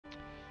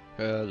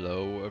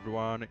Hello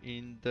everyone,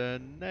 in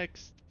the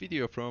next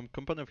video from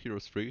Company of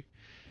Heroes 3,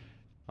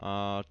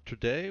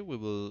 today we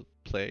will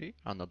play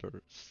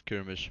another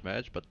skirmish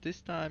match, but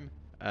this time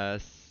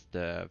as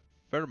the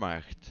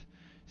Wehrmacht.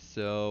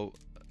 So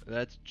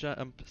let's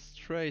jump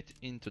straight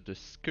into the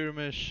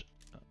skirmish.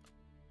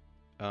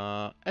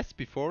 As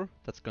before,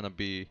 that's gonna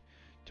be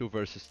 2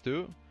 versus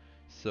 2.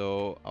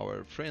 So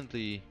our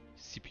friendly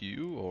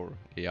CPU or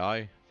AI,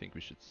 I think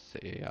we should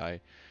say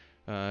AI,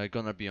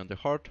 gonna be on the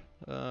hard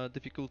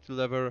difficulty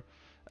level,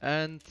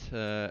 and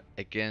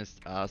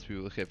against us we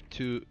will have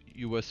two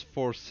US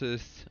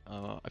forces,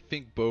 I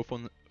think both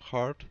on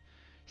hard,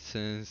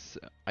 since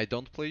I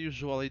don't play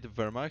usually the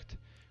Wehrmacht,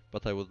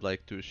 but I would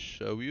like to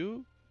show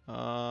you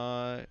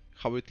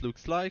how it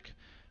looks like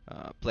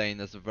playing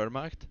as a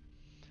Wehrmacht.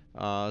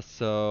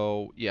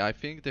 So yeah, I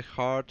think the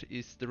hard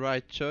is the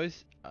right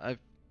choice.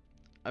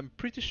 I'm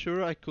pretty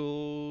sure I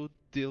could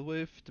deal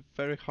with the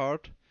very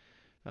hard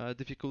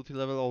difficulty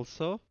level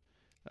also,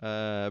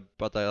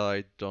 but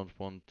I don't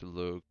want to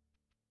look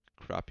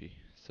crappy.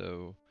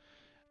 So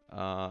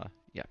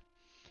yeah,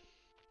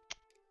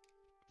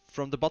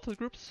 from the battle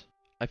groups,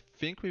 I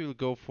think we will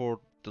go for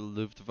the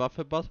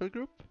Luftwaffe battle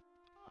group.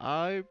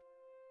 I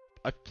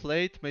I've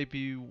played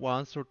maybe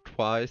once or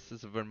twice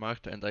as a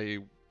Wehrmacht, and I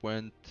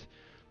went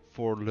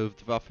for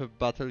Luftwaffe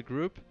battle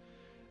group.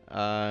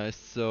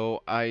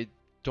 So I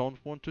don't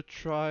want to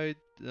try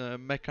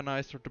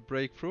mechanized or the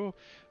breakthrough.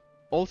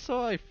 Also,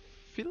 I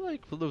feel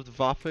like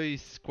Luftwaffe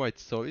is quite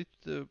solid.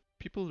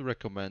 People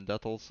recommend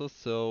that also,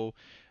 so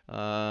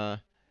uh,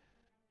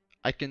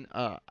 I can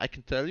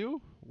tell you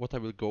what I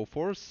will go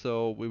for.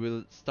 So we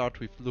will start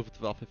with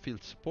Luftwaffe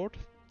field support.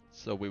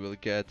 So we will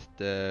get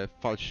the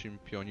Fallschirm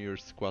Pioneer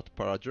Squad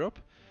Paradrop.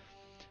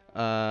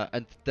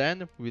 And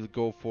then we'll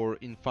go for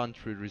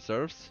infantry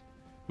reserves,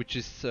 which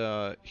is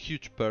a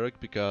huge perk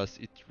because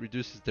it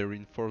reduces the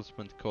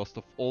reinforcement cost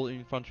of all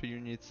infantry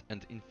units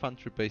and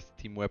infantry-based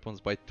team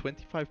weapons by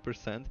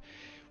 25%,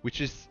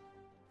 which is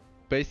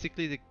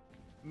basically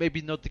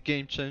maybe not the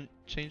game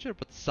changer,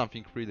 but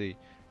something really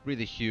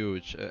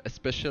huge,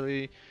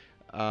 especially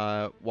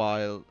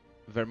while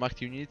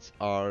Wehrmacht units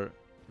are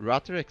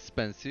rather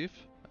expensive.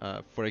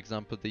 For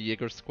example, the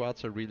Jaeger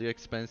squads are really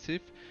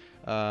expensive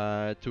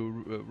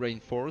to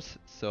reinforce,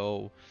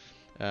 so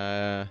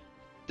uh,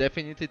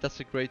 definitely that's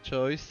a great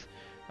choice.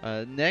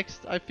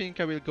 Next, I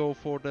think I will go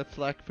for the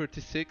Flak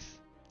 36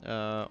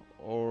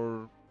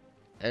 or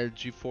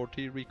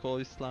LG40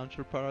 recoilless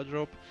launcher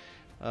paradrop.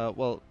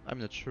 Well, I'm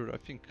not sure. I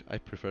think I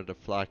prefer the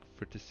Flak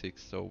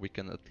 36, so we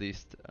can at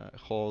least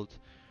hold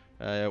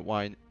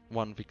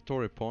one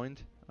victory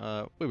point.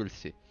 We will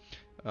see.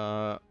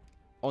 Uh,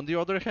 on the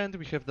other hand,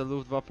 we have the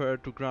Luftwaffe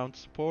air-to-ground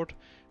support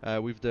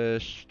with the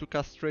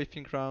Stuka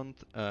strafing round.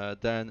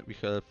 Then we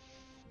have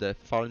the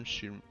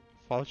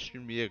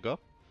Fallschirmjäger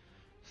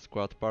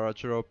squad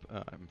paradrop.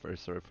 I'm very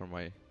sorry for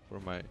my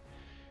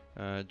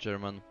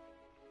German.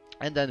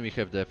 And then we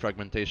have the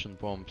fragmentation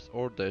bombs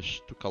or the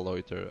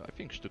Stuka-Loiter. I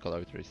think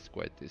Stuka-Loiter is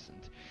quite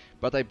decent,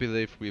 but I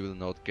believe we will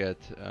not get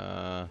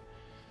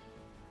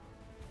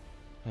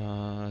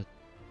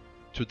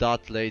to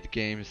that late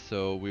game,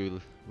 so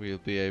we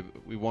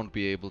won't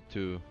be able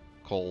to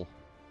call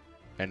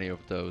any of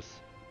those.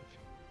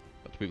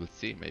 But we will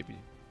see. Maybe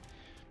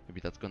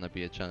that's gonna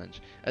be a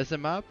challenge. As a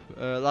map,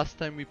 last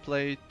time we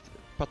played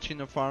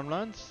Pacino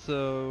Farmlands,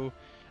 so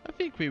I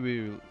think we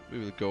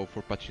will go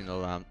for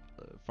Pacino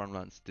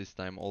Farmlands this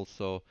time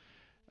also.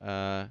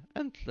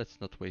 And let's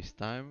not waste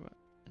time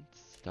and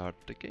start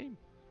the game.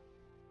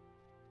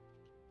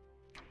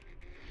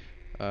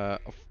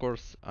 Of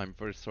course, I'm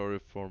very sorry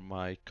for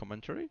my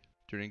commentary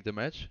during the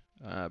match,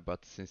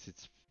 but since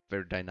it's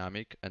very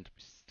dynamic and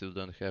we still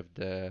don't have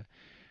the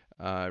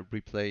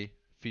replay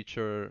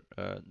feature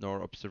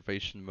nor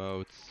observation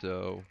mode,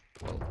 so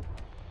well,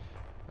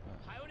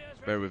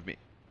 bear with me.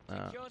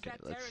 Okay,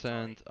 let's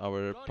send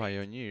our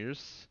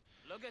pioneers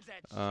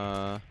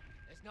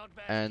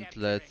and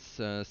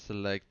let's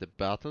select the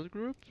battle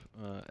group.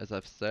 As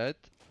I've said,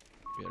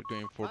 we are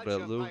going for the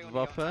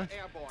Luftwaffe.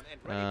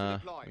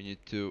 We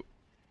need to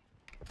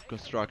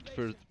construct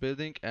first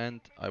building, and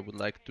I would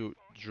like to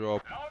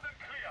drop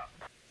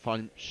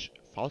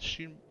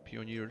Fallschirm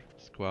Pioneer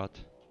Squad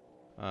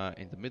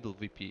in the middle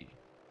VP.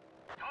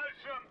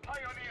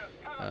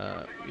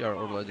 We are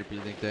already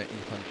building the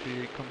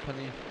infantry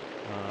company.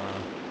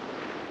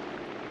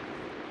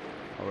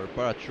 Our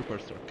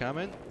paratroopers are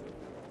coming.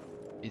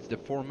 It's the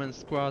 4-man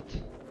squad.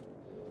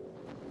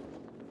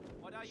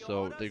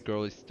 So their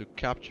goal is to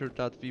capture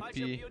that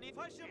VP.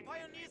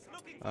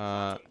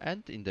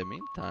 And in the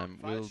meantime,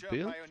 we'll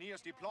build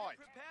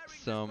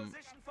some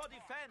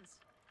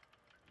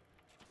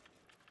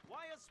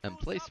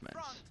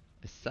emplacements.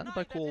 A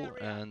sandbag wall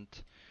and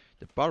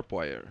the barbed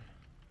wire.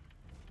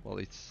 Well,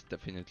 it's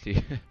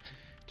definitely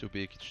too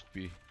big. It should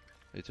be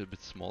a little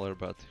bit smaller,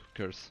 but who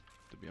cares,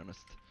 to be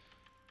honest.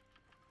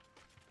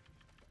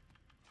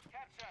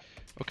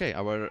 Okay,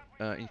 our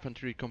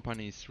infantry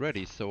company is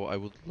ready, so I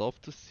would love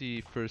to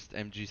see first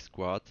MG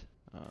squad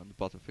on the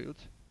battlefield.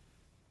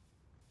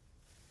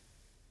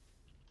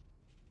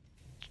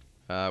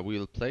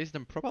 We'll place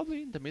them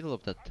probably in the middle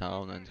of that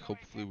town, and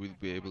hopefully we'll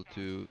be able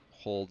to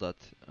hold that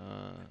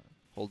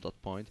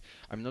point.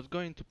 I'm not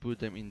going to put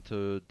them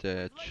into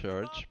the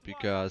church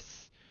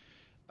because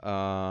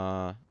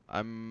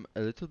I'm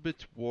a little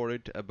bit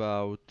worried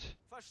about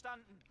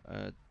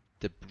uh,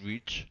 the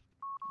breach,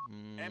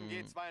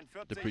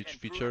 the breach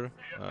feature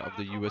of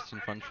the US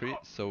infantry.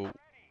 So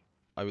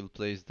I will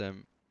place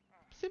them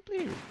simply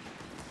here.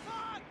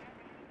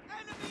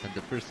 And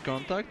the first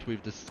contact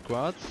with the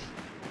squads.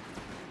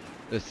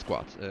 Of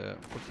course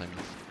I mean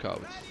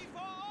scouts.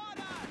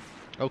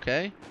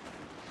 Okay.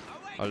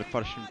 Our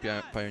Farsian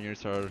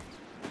pioneers are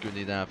good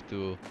enough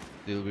to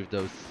deal with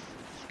those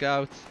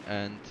scouts,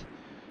 and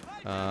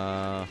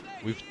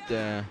with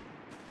the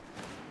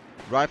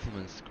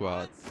rifleman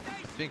squad,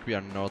 I think we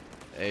are not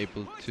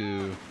able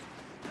to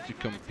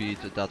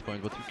compete at that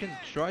point, but we can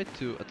try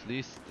to at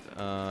least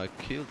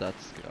kill that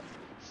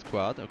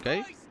squad.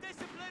 Okay.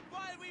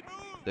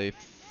 They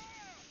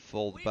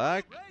fall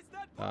back.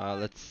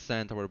 Let's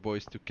send our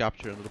boys to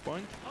capture another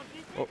point.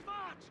 Oh,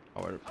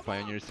 our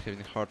pioneers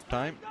having a hard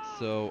time,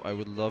 so I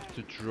would love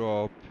to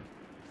drop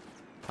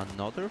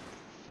another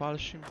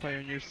Falchion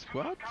pioneer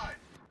squad.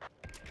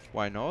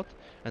 Why not?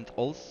 And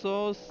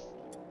also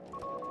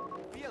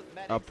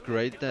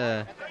upgrade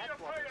our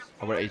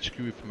HQ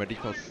with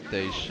medical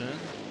station.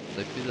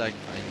 I feel like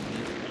I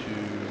need to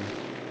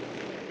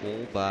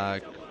pull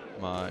back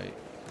my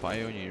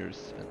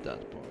pioneers at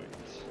that point.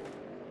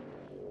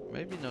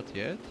 Maybe not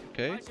yet.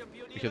 Okay.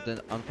 We have then,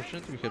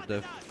 unfortunately, we have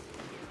the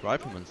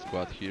rifleman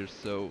squad here,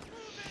 so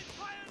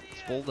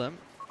let's pull them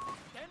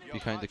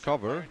behind the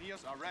cover.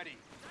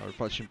 Our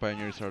Falchion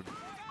pioneers are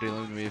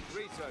dealing with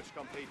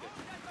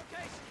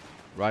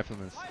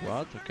rifleman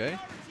squad. Okay.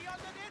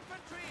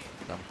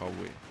 Somehow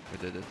we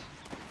did it.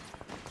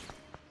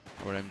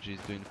 Our MG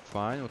is doing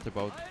fine. What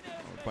about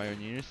our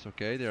pioneers?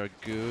 Okay, they are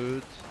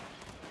good.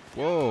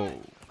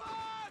 Whoa!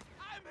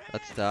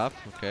 That's tough.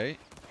 Okay,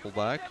 pull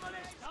back.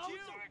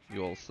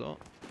 You also.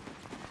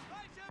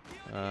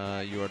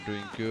 You are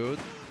doing good.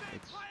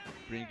 Let's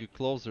bring you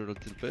closer a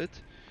little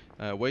bit.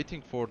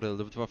 Waiting for the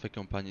Luftwaffe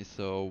company,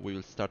 so we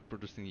will start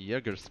producing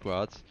Jäger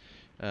squads.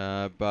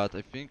 But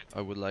I think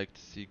I would like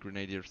to see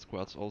Grenadier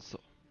squads also.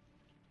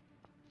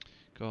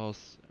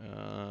 Because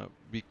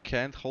we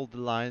can't hold the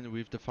line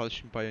with the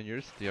Falchion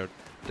pioneers. They are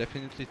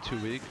definitely too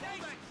weak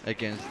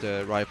against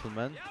the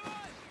riflemen,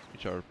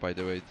 which are, by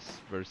the way,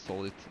 very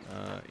solid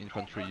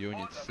infantry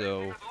units.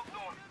 So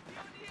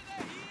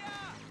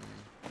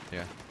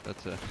yeah,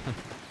 that's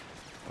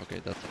okay.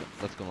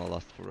 That's gonna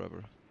last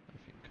forever, I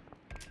think.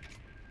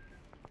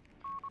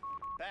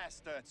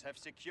 Bastards have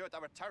secured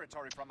our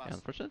territory from us. Yeah,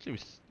 unfortunately,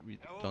 we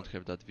don't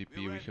have that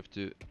VP. We have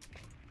to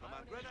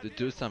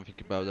do something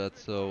about that.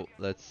 So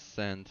let's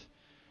send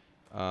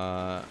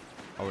our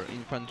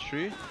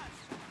infantry.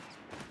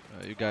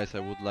 You guys, I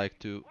would like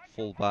to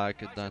fall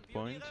back at that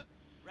point.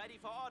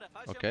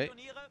 Okay,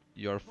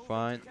 you're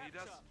fine.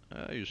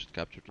 You should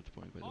capture that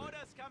point, by the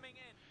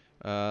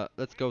way.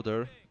 Let's go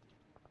there.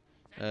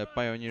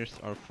 Pioneers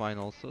are fine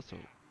also, so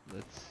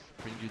let's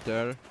bring you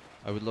there.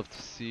 I would love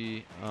to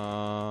see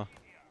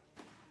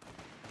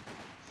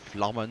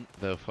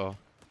Flammenwerfer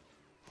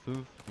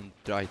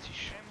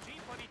 35.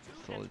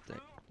 Solid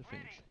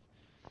defense.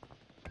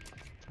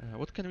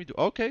 What can we do?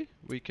 Okay,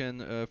 we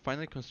can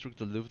finally construct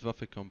the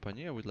Luftwaffe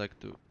company. I would like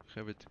to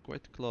have it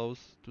quite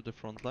close to the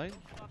front line.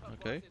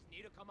 Okay.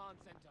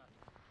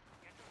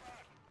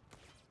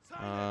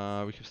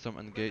 We have some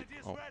engage.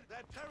 Oh.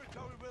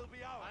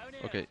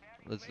 Okay,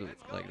 let's do it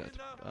like that.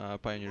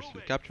 Pioneers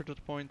will capture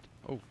that point.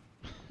 Oh.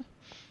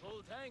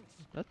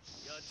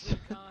 that's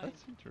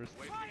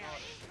interesting.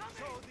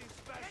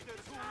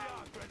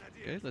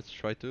 Okay, let's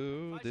try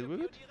to deal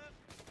with it.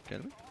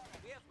 Can we?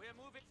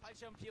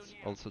 Let's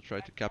also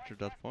try to capture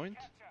that point.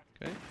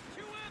 Okay.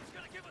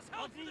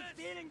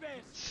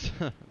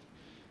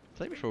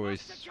 Flamethrower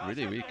is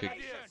really weak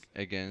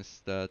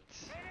against that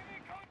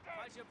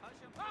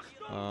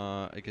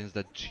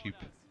jeep,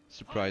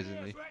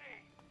 surprisingly.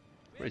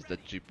 Where is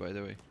that jeep, by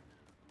the way?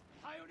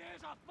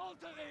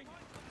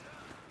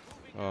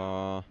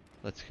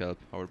 Let's help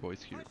our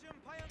boys here.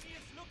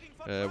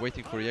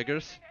 Waiting for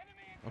Jägers.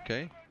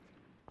 Okay.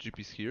 Jeep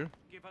is here.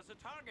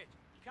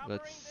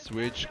 Let's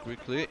switch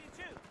quickly.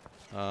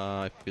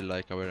 I feel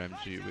like our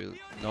MG will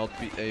not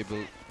be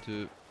able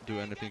to do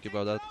anything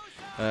about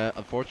that.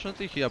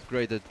 Unfortunately, he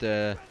upgraded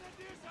the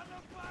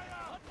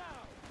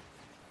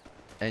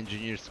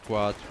engineer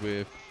squad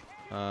with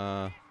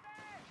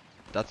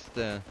that's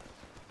the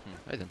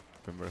I don't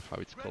remember how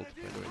it's called,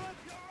 by the way.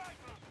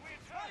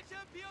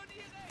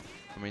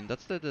 I mean,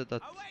 that's that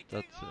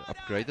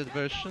upgraded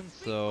version,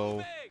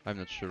 so I'm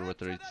not sure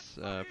whether it's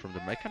from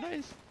the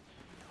mechanized.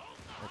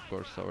 Of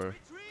course, our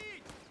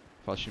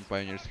Falchion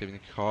pioneers having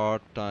a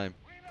hard time,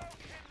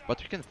 but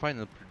we can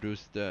finally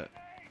produce the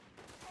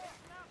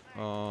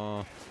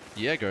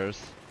Jägers.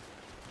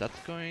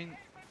 That's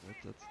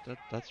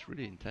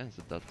really intense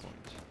at that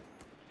point.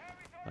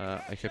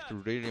 I have to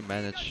really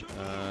manage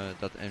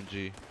that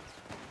MG.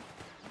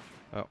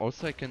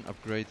 Also, I can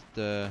upgrade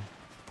the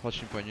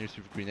Flushing Pioneers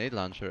with grenade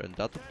launcher, and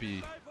that would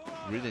be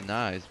really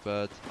nice.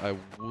 But I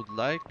would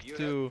like You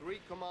to. have 3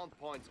 command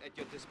points at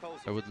your disposal.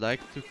 I would like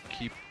to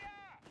keep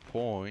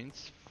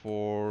points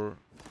for.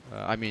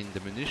 I mean the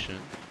munition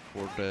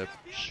for the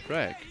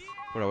Shrek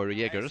for our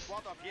Jaegers.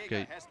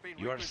 Okay,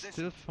 you are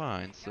still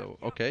fine. So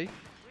okay,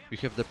 we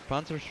have the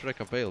Panzer Shrek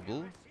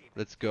available.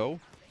 Let's go.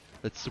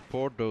 Let's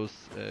support those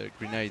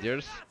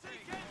grenadiers.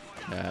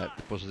 The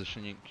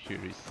positioning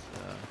here is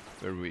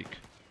very weak.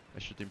 I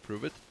should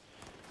improve it.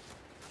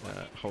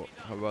 How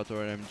about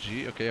our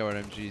MG? Okay, our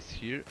MG is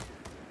here.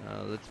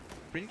 Let's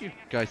bring you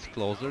guys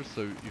closer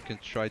so you can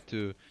try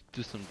to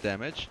do some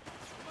damage.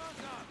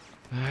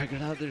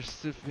 Grenadiers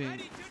still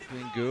feeling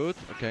good.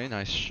 Okay,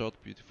 nice shot,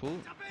 beautiful.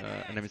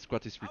 Enemy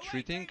squad is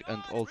retreating,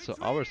 and also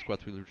our squad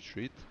will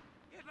retreat.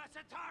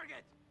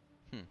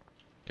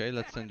 Okay,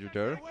 let's send you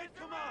there.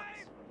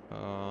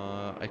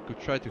 I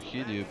could try to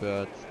heal you,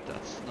 but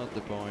that's not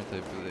the point,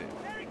 I believe.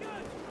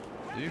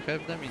 Do you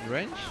have them in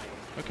range?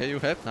 Okay, you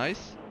have,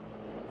 nice.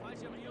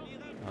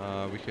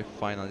 We have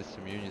finally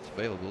some units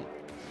available.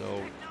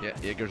 So, yeah,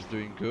 Jaeger's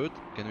doing good.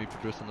 Can we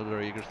produce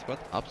another Jaeger squad?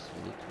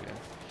 Absolutely, yeah.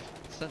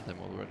 Send them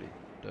already.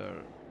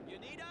 There.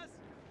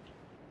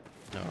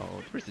 No,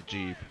 where's the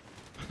Jeep?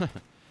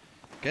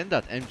 Can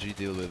that MG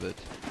deal with it?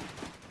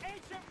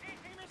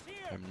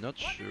 I'm not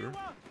sure.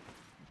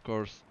 Of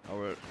course,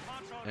 our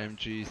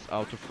MG is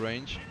out of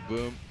range.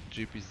 Boom,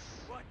 Jeep is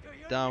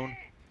down.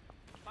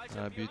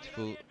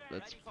 Beautiful.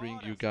 Let's bring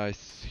you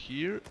guys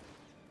here.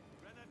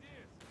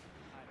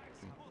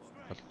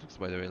 That looks,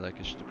 by the way, like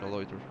a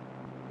Stuka-Loiter.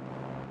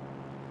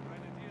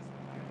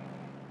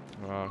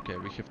 Okay,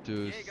 we have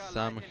to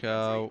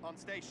somehow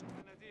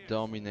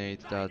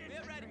dominate that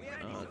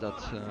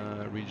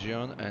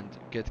region and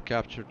get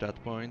captured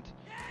that point.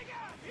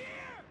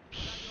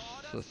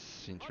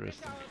 That's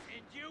interesting.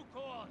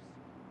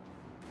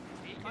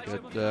 We can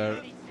get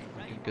there.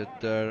 We can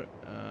get there.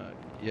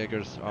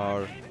 Jaegers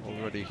are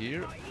already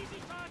here.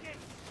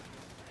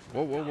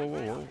 Whoa, whoa, whoa,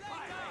 whoa, whoa.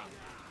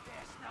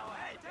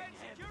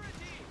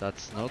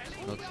 That's not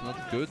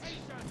good.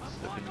 It's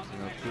definitely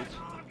not good.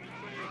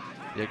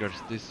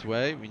 Jaegers this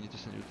way. We need to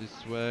send you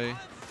this way.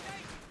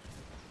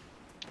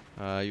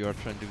 You are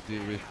trying to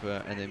deal with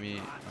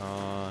enemy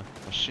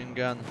machine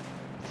gun.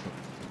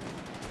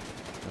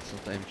 That's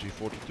not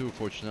MG42,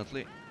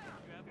 fortunately.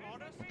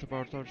 What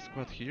about our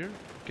squad here?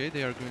 Okay,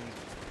 they are going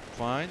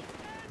fine.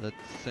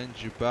 Let's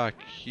send you back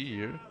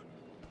here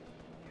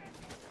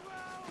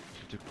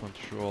to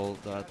control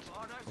that.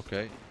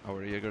 Okay,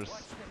 our Jaegers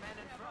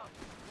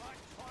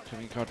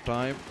having hard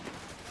time.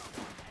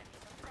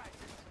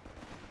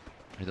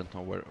 I don't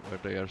know where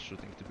they are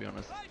shooting, to be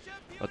honest.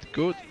 But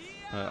good.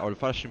 Our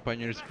Flushing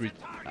Pioneers did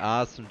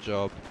awesome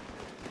job.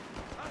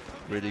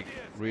 Really,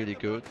 really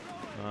good.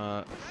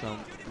 Some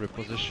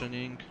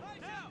repositioning.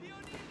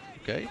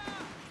 Okay.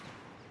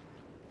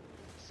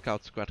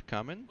 Scout squad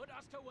coming.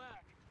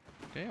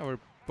 Okay, our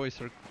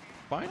boys are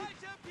fine.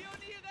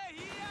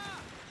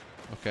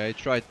 Okay,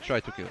 try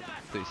to kill them,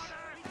 please.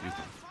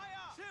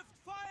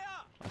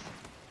 Awesome.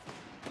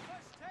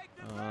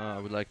 I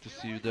would like to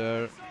see you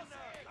there.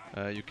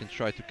 You can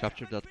try to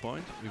capture that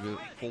point. We will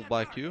fall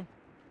back you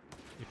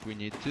if we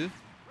need to.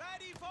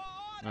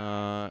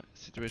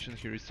 Situation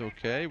here is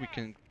okay. We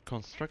can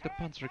construct a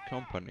panzer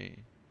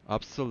company.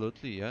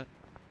 Absolutely, yeah.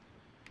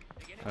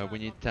 We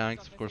need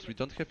tanks. Of course, we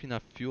don't have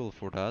enough fuel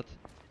for that.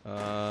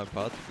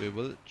 But we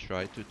will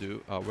try to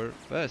do our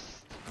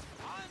best.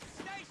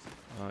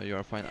 You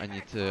are fine. I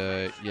need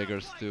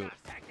Jaegers to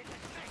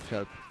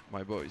help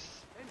my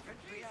boys.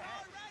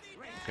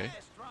 Okay.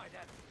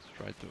 Let's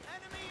try to.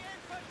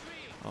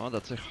 Oh,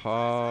 that's a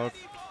hard.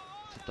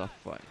 It's a tough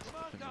fight.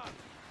 Definitely.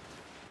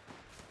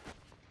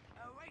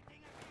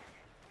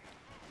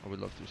 I would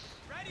love to.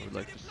 I would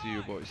like to see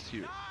you boys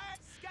here.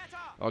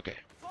 Okay.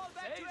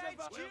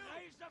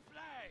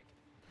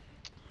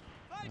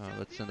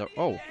 Let's send our.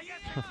 Oh.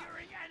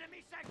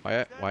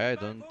 Why I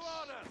don't.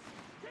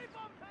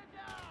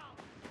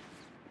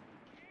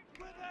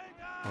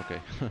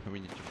 Okay, we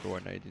need to throw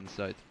a nade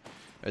inside.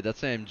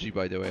 That's an MG,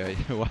 by the way.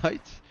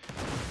 White.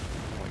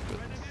 Oh my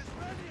goodness.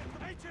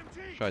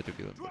 Try to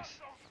kill him, boys.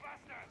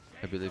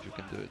 I believe you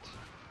can do it.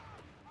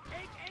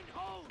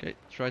 Okay,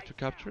 try to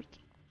capture it.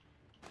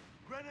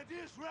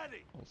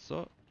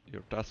 Also,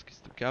 your task is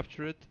to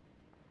capture it.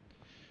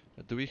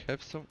 Do we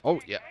have some? Oh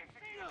yeah.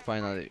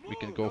 Finally, we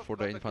can go for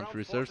the infantry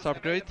reserves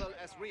upgrade.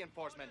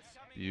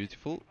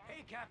 Beautiful.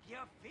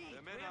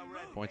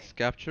 Point is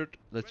captured.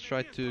 Let's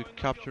try to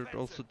capture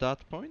also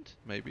that point.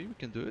 Maybe we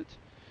can do it.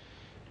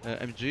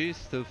 MG is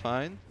still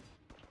fine.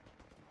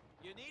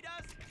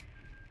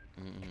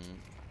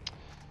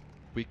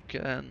 We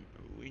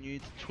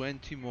need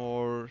 20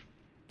 more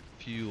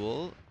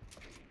fuel.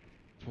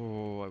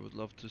 Oh, I would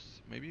love to.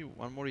 Maybe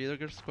one more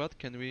Jaeger squad.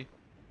 Can we?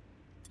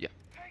 Yeah.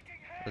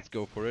 Let's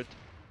go for it.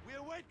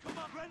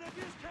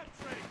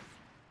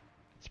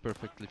 It's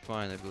perfectly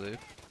fine, I believe.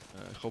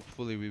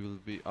 Hopefully we will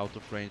be out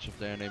of range of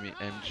the enemy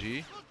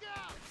MG.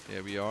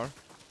 Yeah, we are,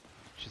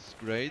 which is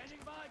great.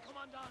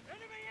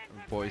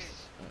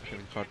 Boys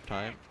having hard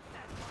time.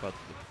 but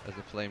as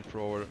a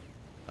flamethrower,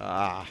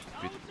 ah,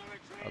 beautiful.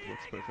 That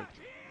works perfect.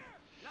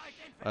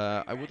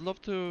 I would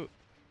love to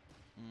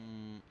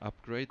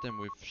upgrade them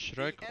with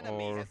Shrek The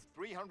enemy or has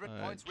 300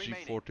 points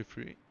remaining.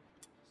 G43.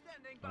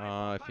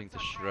 I think the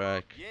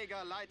Shrek.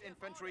 Jäger light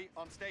infantry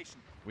on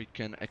station. We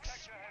can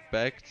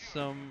expect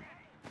some.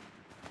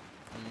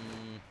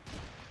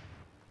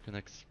 Can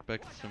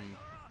expect some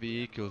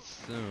vehicles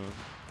soon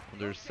on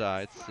their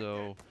side,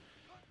 so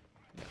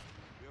yeah,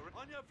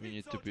 we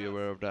need to be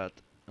aware of that.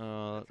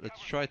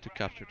 Let's try to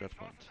capture that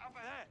point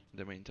in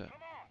the meantime.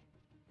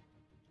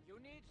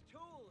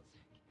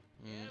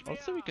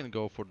 Also, we can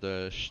go for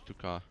the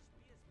Stuka.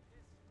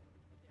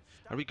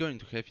 Are we going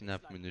to have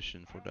enough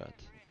munition for that?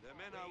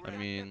 I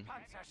mean,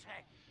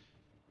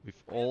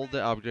 with all the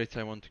upgrades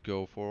I want to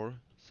go for,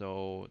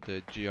 so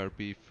the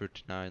GRB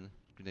 39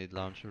 grenade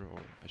launcher,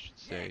 or I should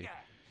say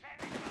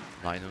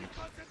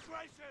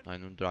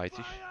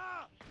 930.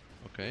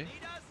 Okay.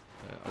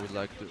 I would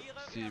like to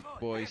see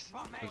boys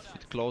a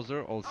bit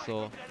closer.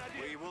 Also,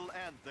 We will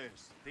end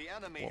this. The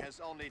enemy has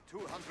only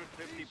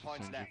 250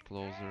 points send you left.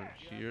 closer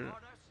here.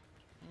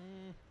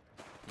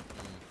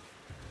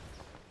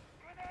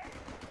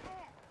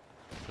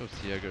 Those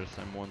Jaegers,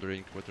 I'm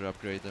wondering whether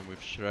upgrade them with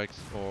Shreks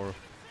or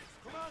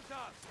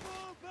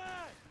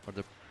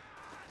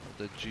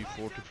the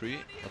G43,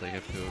 but I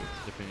have to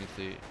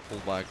definitely pull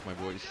back my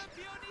boys.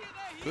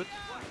 Good.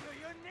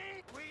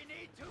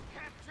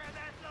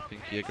 I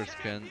think Jaegers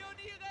can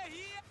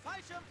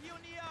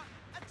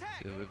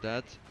deal with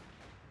that.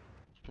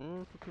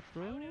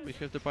 We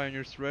have the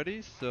Pioneers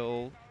ready,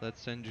 so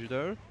let's send you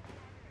there.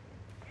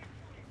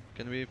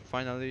 Can we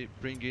finally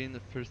bring in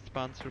the first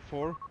Panzer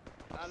IV?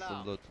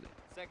 Absolutely.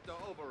 Sector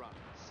overrun.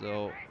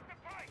 So,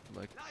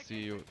 like to see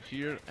you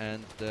here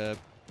and the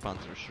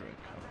Panzer Shrek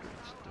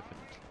upgrades,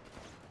 definitely.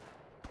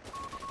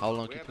 How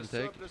long it will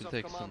take? It will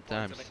take some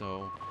time,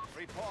 so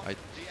I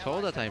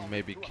thought that I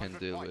maybe can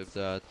deal with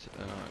that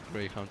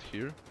Greyhound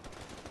here.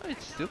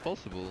 It's still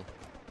possible.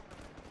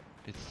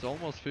 It's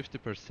almost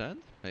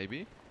 50%,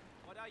 maybe.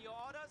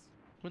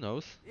 Who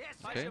knows?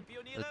 Okay,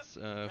 let's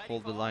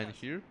hold the line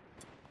here.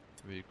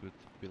 We could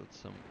build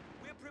some.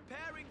 We're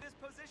preparing this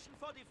position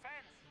for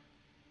defense.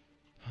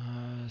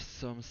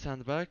 Some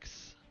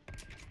sandbags.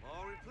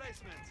 More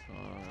replacements.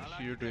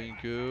 Here doing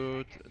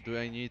good. Do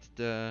I need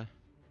the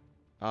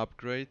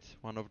upgrade?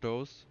 One of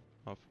those?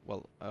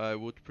 Well, I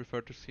would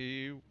prefer to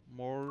see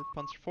more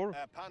Panzer IV.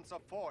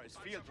 Panzer IV is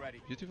field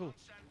ready. Beautiful.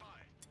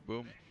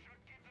 Boom.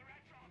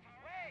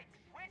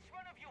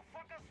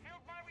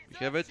 We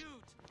have it.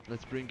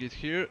 Let's bring it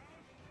here.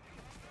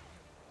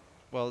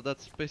 Well,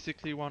 that's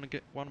basically one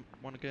game.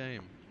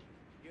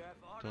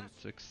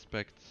 Don't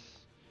expect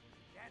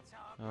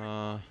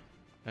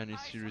any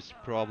serious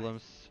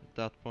problems at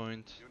that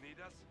point.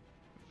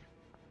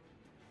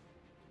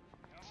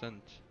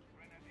 Send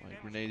my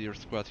Grenadier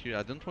squad here.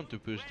 I don't want to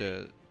push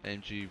the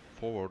MG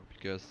forward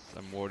because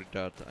I'm worried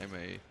that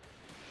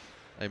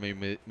I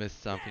may miss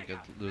something and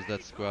lose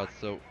that squad.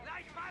 So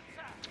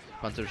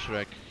Panzer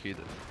Shrek hit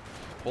it.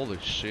 Holy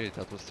shit,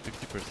 that was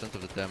 50%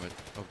 of the damage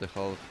of the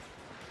hull.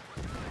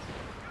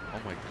 Oh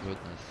my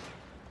goodness,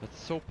 that's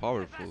so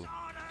powerful.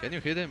 Can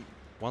you hit him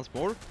once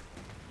more?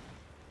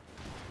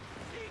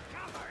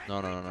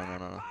 No.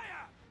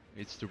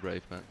 It's too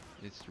brave, man.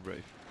 It's too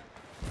brave.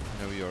 I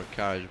know you're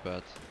carriage,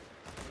 but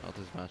not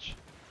as much.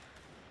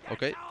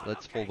 Okay,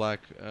 let's fall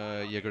back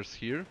Jaegers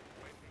here.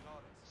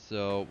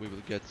 So we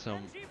will get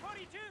some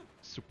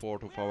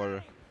support of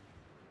our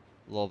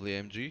lovely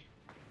MG.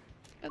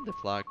 And the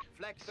flag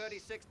Flag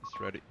 36 is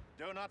ready.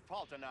 Do not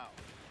falter now.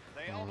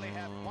 They only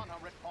have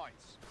 100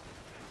 points.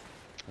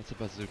 That's a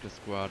bazooka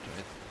squad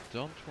I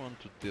don't want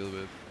to deal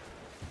with.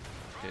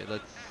 Okay,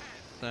 let's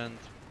send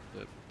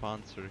the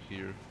Panzer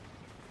here.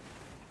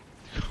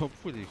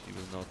 Hopefully he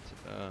will not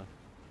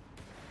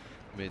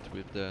meet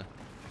with the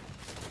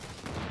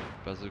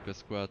bazooka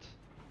squad.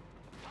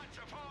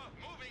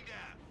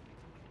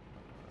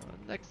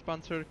 Next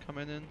Panzer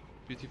coming in,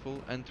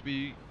 beautiful, and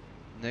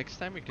next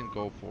time we can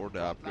go for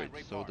the upgrade.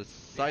 So the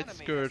side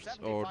skirts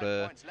or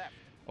the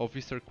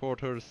officer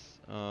quarters,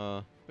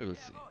 we will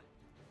see.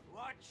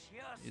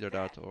 Either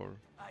that or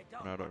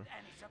another.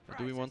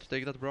 Do we want to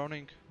take that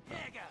Browning? No,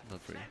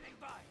 not really.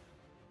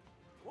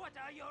 What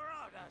are your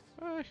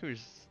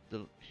orders?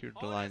 Here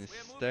the line is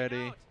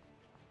steady.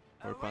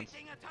 Our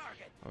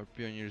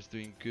Pioneer is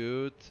doing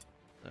good.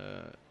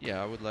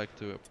 Yeah, I would like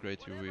to upgrade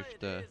you with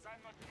the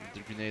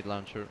grenade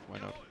launcher. Why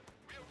not?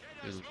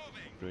 We'll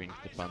bring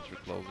the Panzer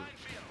closer.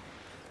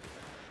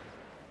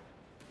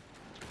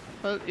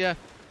 Well, yeah.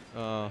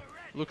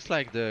 Looks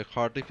like the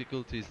hard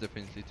difficulty is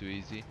definitely too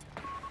easy.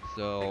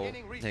 So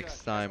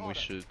next time we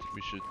should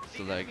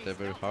select the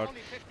very hard.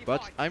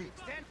 But I'm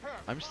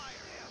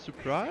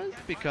surprised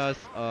because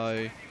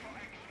I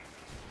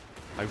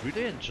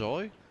really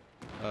enjoy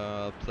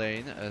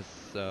playing as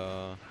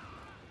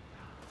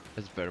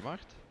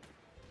Wehrmacht.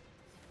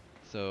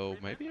 So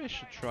maybe I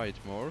should try it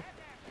more.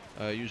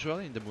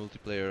 Usually in the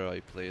multiplayer I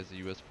play as the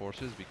US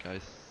forces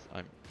because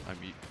I'm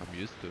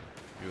used to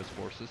US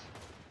forces.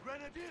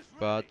 Grenadiers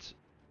but ready.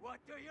 What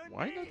do you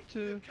why need? not We're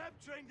to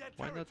capturing their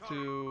why not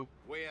territory. to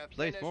We have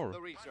play it finished more? the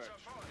research.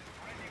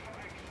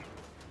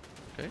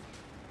 Okay.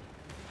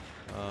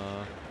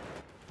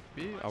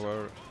 Maybe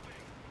our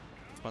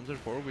Panzer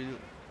IV will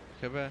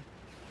have a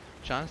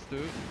chance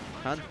to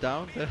hunt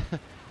down the,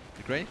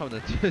 the Greyhound,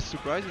 and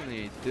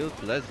surprisingly it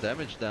dealt less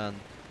damage than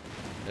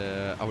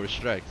our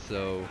Shrek,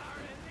 so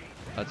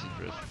that's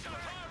interesting.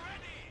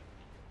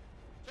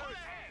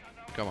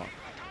 Come on,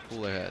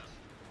 full ahead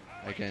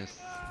against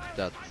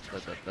that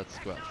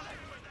squad.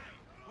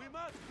 We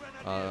must,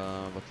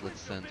 Grenadiers. But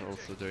let's send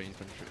also their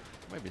infantry.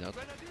 Maybe not.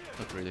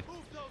 Not really.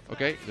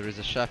 Okay, there is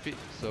a Shafi,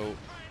 so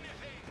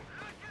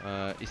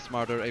is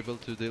Smarter able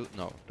to deal?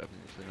 No,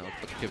 definitely not.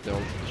 But we have the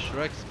also the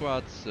Shrek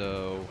squad,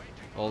 so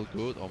all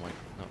good. Oh my,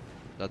 no,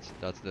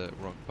 that's the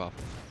wrong path.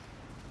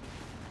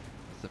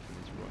 That's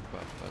definitely the wrong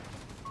path, but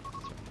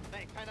it's fine.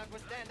 They cannot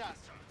withstand us.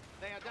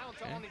 They are down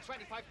to Okay. only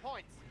 25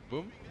 points.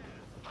 Boom.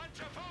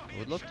 I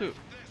would love to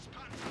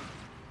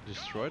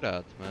destroy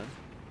that, man.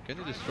 Can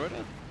you destroy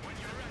that?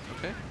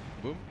 Okay.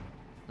 Boom.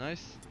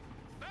 Nice.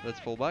 Let's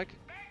fall back.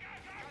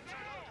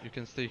 You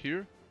can stay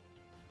here.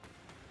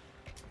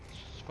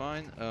 It's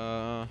fine.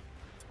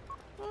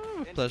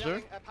 With pleasure.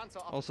 Installing a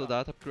panzer Also officer.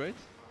 that upgrade.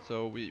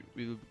 So we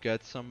will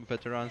get some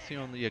veterancy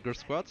on the Jaeger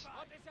squads,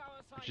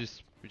 which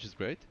is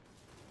great.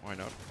 Why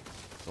not?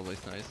 It's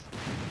always nice.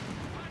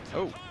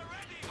 Oh.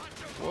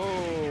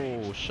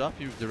 Whoa!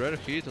 Shafi with the rare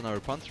hit on our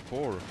Panzer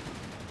IV.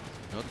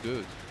 Not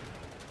good.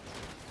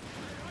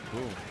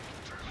 Boom.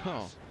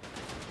 Oh.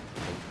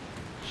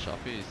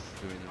 Shafi is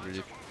doing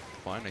really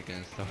fine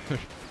against our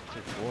Panzer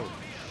IV.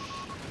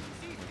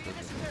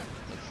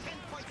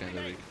 That's kind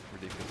of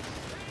ridiculous.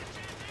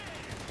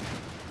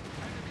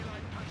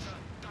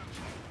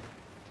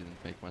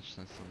 Didn't make much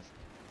sense,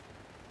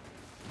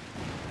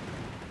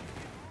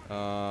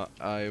 honestly.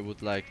 I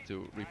would like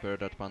to repair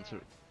that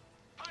Panzer.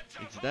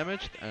 It's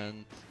damaged,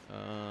 and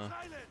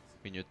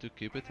we need to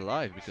keep it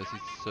alive because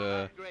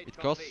it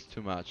costs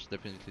too much,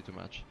 definitely too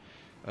much.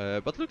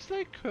 But looks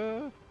like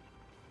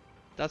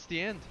that's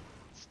the end.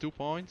 It's 2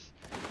 points.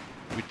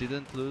 We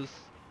didn't lose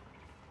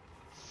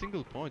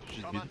single point, which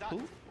is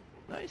beautiful.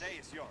 Nice. Day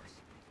is yours.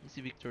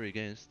 Easy victory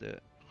against the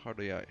hard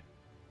AI.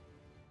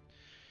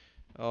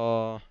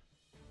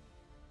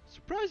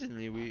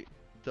 Surprisingly, we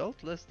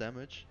dealt less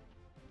damage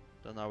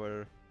than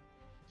our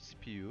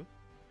CPU.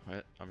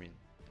 I mean,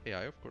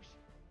 AI, of course.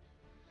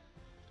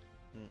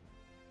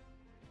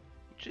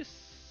 Which is,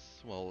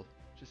 well,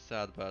 which is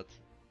sad, but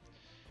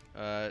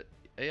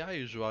AI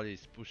usually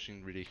is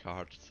pushing really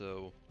hard,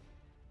 so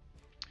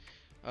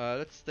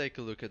let's take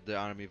a look at the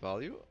army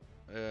value.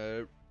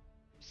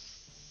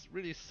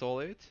 Really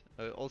solid.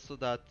 Also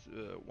that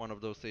one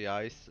of those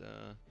AIs,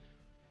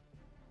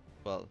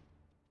 well,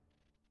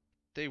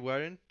 they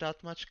weren't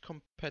that much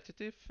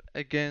competitive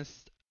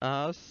against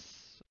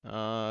us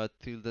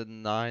till the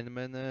 9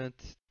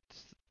 minute,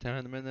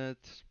 10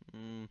 minute.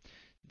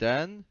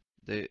 Then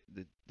they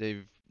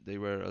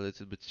were a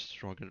little bit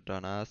stronger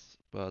than us,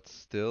 but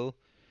still.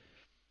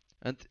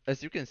 And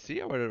as you can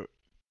see, our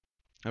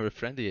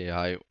friendly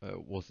AI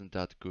wasn't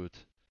that good,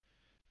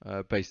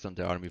 based on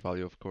the army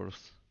value, of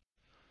course.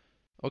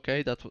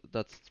 Okay,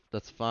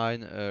 that's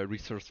fine.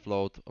 Resource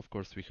float, of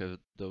course, we have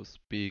those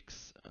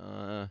peaks.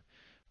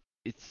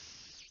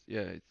 It's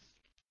yeah, it's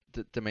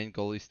the main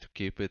goal is to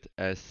keep it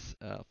as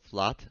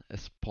flat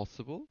as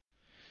possible.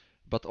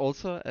 But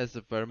also as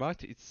a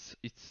Wehrmacht,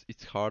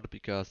 it's hard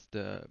because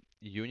the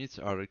units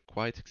are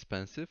quite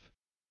expensive,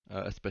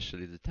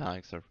 especially the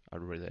tanks are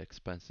really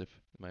expensive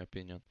in my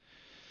opinion.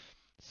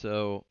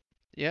 So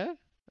yeah,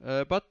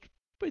 but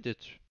we did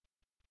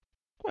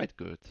quite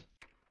good,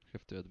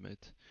 have to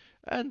admit.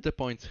 And the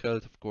points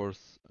held, of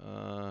course,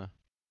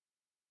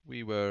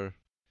 we were,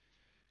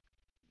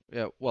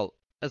 yeah, well,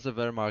 as a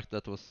Wehrmacht,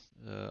 that was,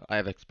 I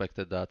have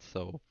expected that,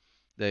 so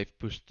they've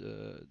pushed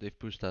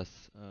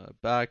us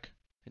back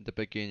in the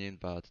beginning,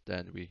 but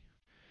then we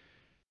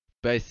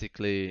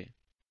basically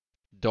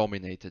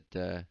dominated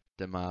the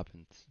map,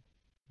 and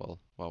well,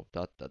 wow,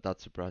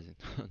 that's surprising,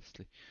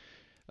 honestly.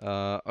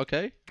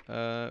 Okay,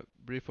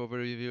 brief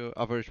overview.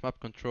 Average map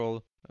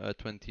control,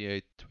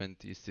 28,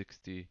 20,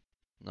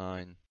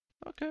 69.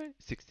 Okay,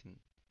 16,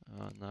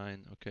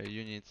 9. Okay,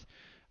 units.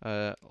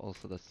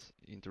 Also, that's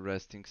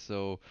interesting.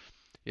 So,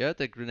 yeah,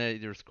 the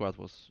Grenadier squad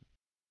was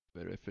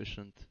very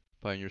efficient.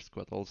 Pioneer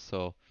squad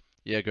also.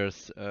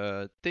 Jaegers,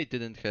 they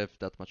didn't have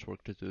that much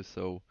work to do,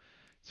 so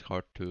it's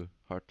hard to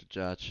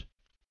judge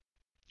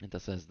and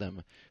assess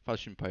them.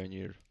 Falchion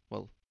Pioneer,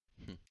 well,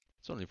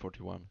 it's only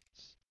 41.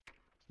 It's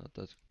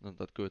not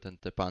that good, and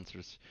the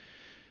Panzers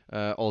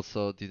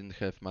also didn't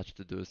have much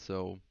to do.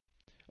 So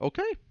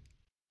okay,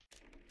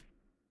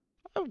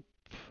 oh,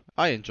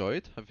 I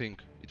enjoyed. I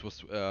think it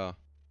was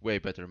way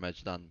better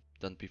match than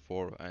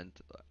before and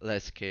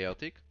less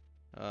chaotic,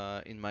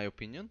 in my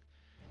opinion.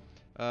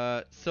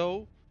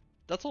 So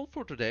that's all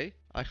for today.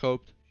 I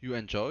hope you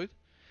enjoyed.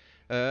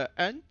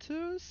 And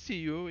see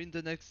you in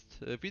the next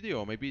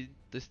video. Maybe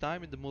this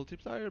time in the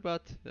multiplayer,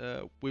 but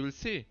we will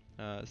see.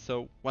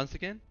 So once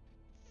again,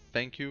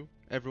 thank you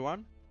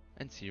everyone,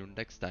 and see you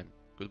next time.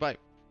 Goodbye.